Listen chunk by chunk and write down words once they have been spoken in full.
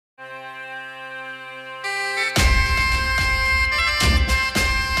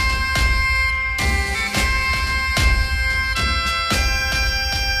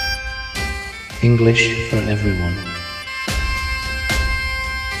English for everyone.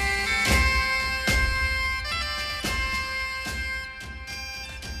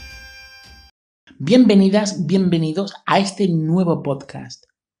 Bienvenidas, bienvenidos a este nuevo podcast.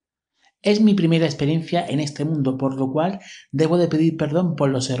 Es mi primera experiencia en este mundo, por lo cual debo de pedir perdón por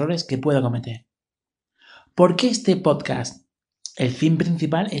los errores que pueda cometer. ¿Por qué este podcast? El fin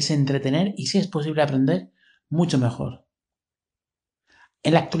principal es entretener y, si es posible, aprender mucho mejor.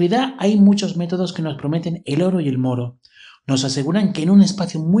 En la actualidad hay muchos métodos que nos prometen el oro y el moro. Nos aseguran que en un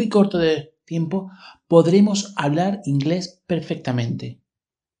espacio muy corto de tiempo podremos hablar inglés perfectamente.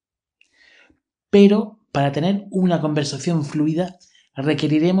 Pero para tener una conversación fluida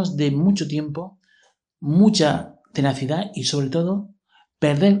requeriremos de mucho tiempo, mucha tenacidad y, sobre todo,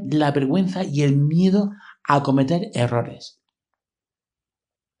 perder la vergüenza y el miedo a cometer errores.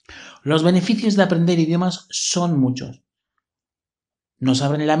 Los beneficios de aprender idiomas son muchos. Nos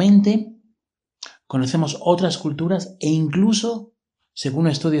abren la mente, conocemos otras culturas e incluso, según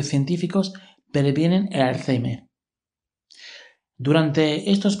estudios científicos, previenen el Alzheimer.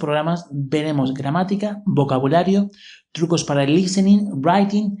 Durante estos programas veremos gramática, vocabulario, trucos para el listening,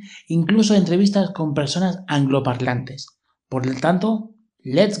 writing, incluso entrevistas con personas angloparlantes. Por lo tanto,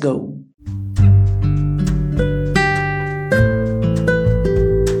 ¡let's go!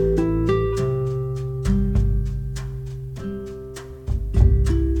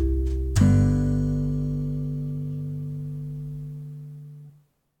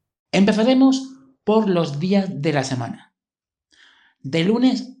 Empezaremos por los días de la semana. De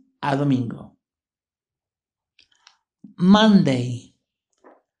lunes a domingo. Monday.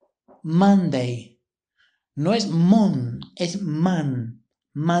 No es mon, es man.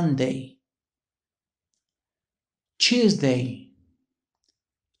 Monday. Tuesday.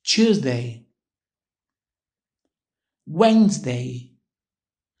 Wednesday.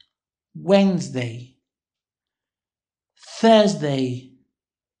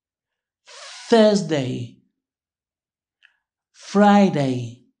 Thursday.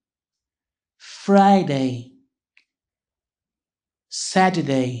 Friday.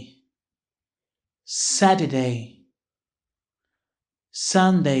 Saturday.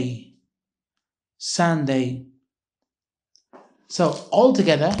 Sunday. So, all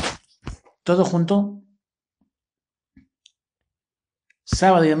together, todo junto,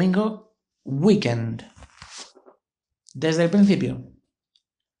 sábado y domingo, weekend. Desde el principio.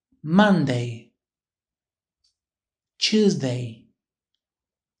 Monday, Tuesday,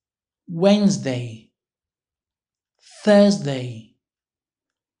 Wednesday, Thursday,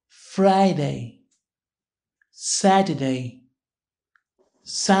 Friday, Saturday,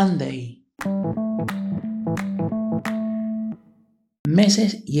 Sunday.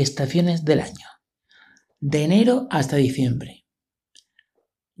 Meses y estaciones del año. De enero hasta diciembre.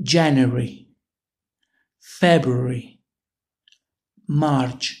 January, February,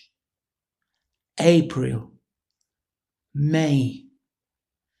 March, April, May,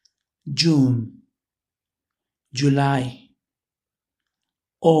 June, July,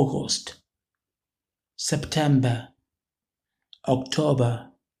 August, September,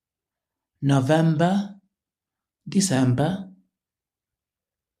 October, November, December.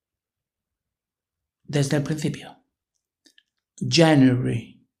 Desde el principio.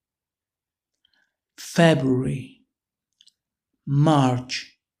 January, February,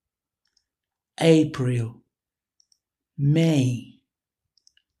 March, April, May,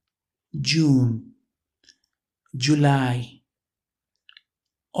 June, July,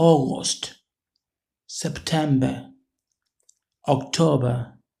 August, September,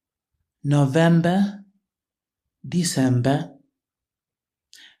 October, November, December.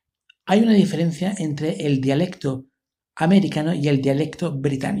 Hay una diferencia entre el dialecto americano y el dialecto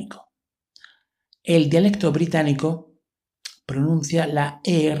británico. El dialecto británico pronuncia la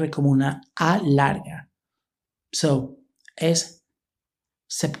ER como una A larga. So, es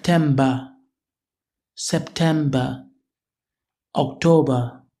September,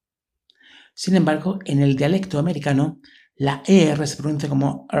 October. Sin embargo, en el dialecto americano, la ER se pronuncia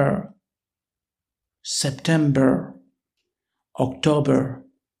como ER. September, October,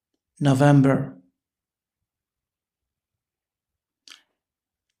 November.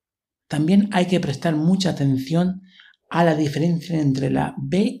 También hay que prestar mucha atención a la diferencia entre la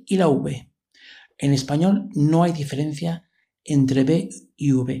B y la V. En español no hay diferencia entre B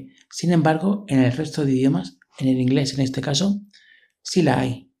y V. Sin embargo, en el resto de idiomas, en el inglés en este caso, sí la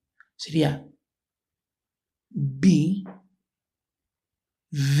hay. Sería B,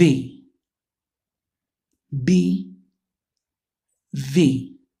 V,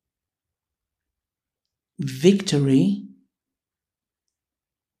 victory,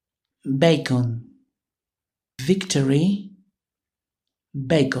 bacon. victory,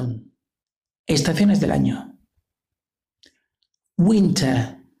 bacon. Estaciones del año.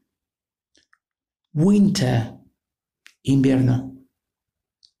 Winter, winter, invierno.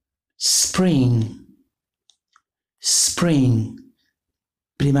 Spring, spring,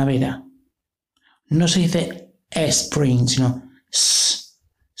 primavera. No se dice spring, sino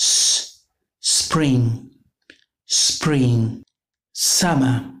spring, spring.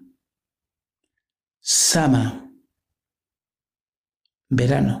 Summer, summer,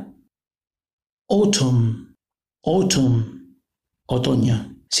 verano. Autumn, autumn,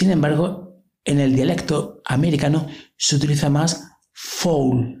 otoño. Sin embargo, en el dialecto americano se utiliza más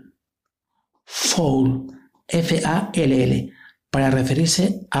fall, fall, F-A-L-L, para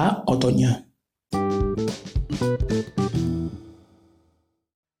referirse a otoño.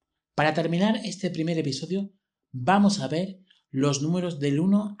 Para terminar este primer episodio, vamos a ver los números del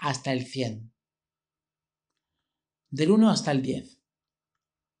 1 hasta el 100. Del 1 hasta el 10.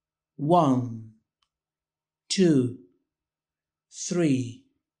 1, 2, 3,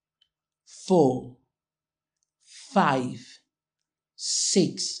 4, 5,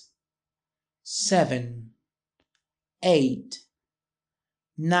 6, 7, 8,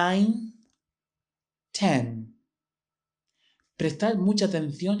 9, 10. Prestad mucha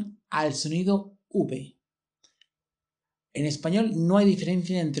atención al sonido V. En español no hay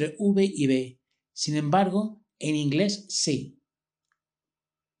diferencia entre V y B. Sin embargo, en inglés sí.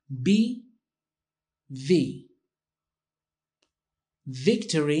 B, V.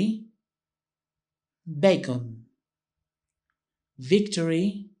 Victory, bacon.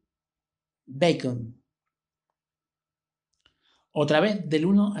 Victory, bacon. Otra vez del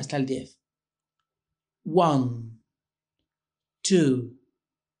 1 hasta el 10. 1, 2,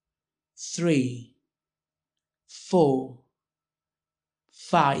 3, 4,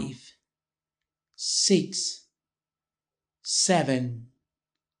 5, 6, 7,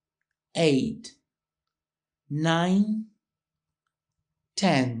 8, 9,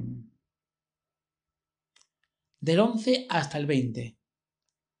 10. Del 11 hasta el 20.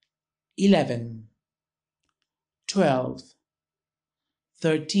 11, 12,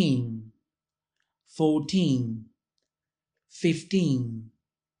 13, 14, 15,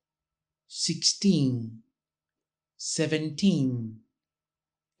 16, 17,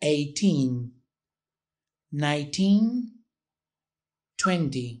 18, 19,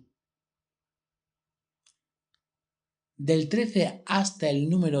 20. Del 13 hasta el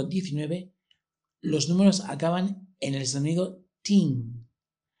número 19, los números acaban en el sonido tin.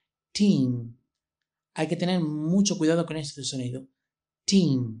 Tin. Hay que tener mucho cuidado con este sonido.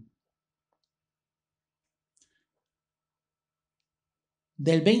 Tin.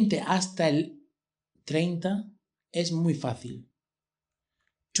 Del 20 hasta el 30 es muy fácil.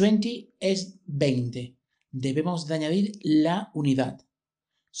 20 es 20. Debemos de añadir la unidad.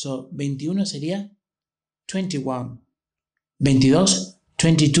 21 sería 21. 22,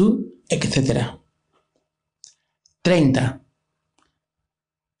 22, etc. 30.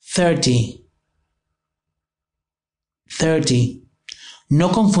 30. 30.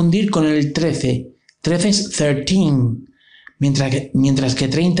 No confundir con el 13. 13 es 13. Mientras que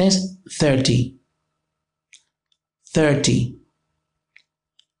 30 es 30. 30.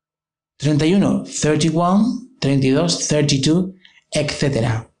 31, 31, 32, 32,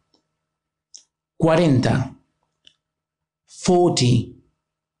 etc. 40. 40.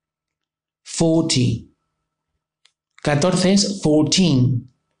 40. 14 es 14.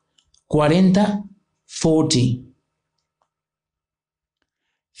 40, 40.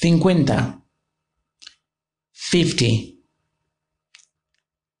 50. 50.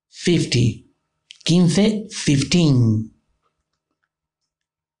 50. 15, 15.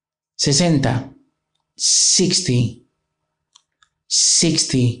 60. 60.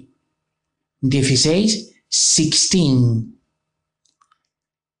 60. 16, 16.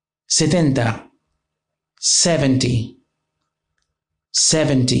 70. 70.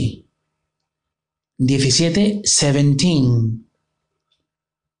 70. 17, 17.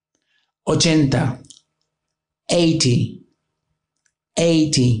 80. 80.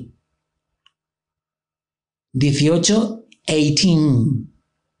 80. 18, 18.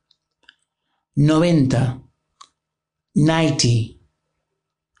 90. 90.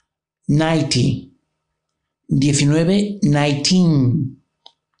 90. 19, 19.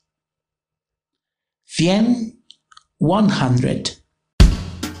 100, 100.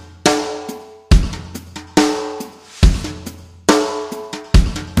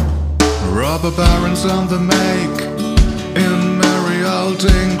 Robber barons on the make in merry old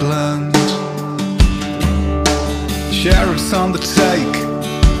England. Sheriffs on the take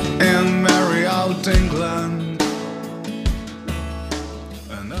in merry old England.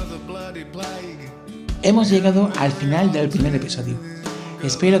 Hemos llegado al final del primer episodio.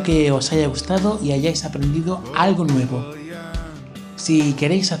 Espero que os haya gustado y hayáis aprendido algo nuevo. Si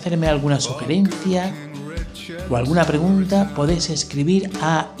queréis hacerme alguna sugerencia o alguna pregunta, podéis escribir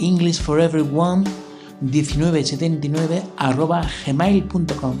a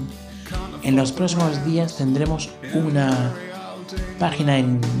englishforeveryone1979@gmail.com. En los próximos días tendremos una página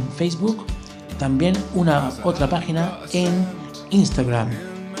en Facebook, también otra página en Instagram.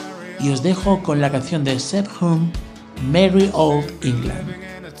 Y os dejo con la canción de Seb Hum, Merry Old England.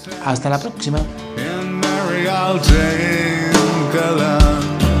 Hasta la próxima.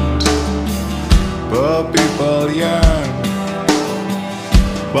 Poor people yearn,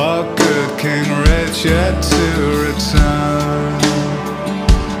 but good King Richard to return.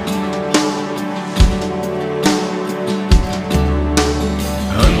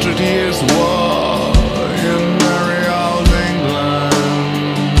 100 years war.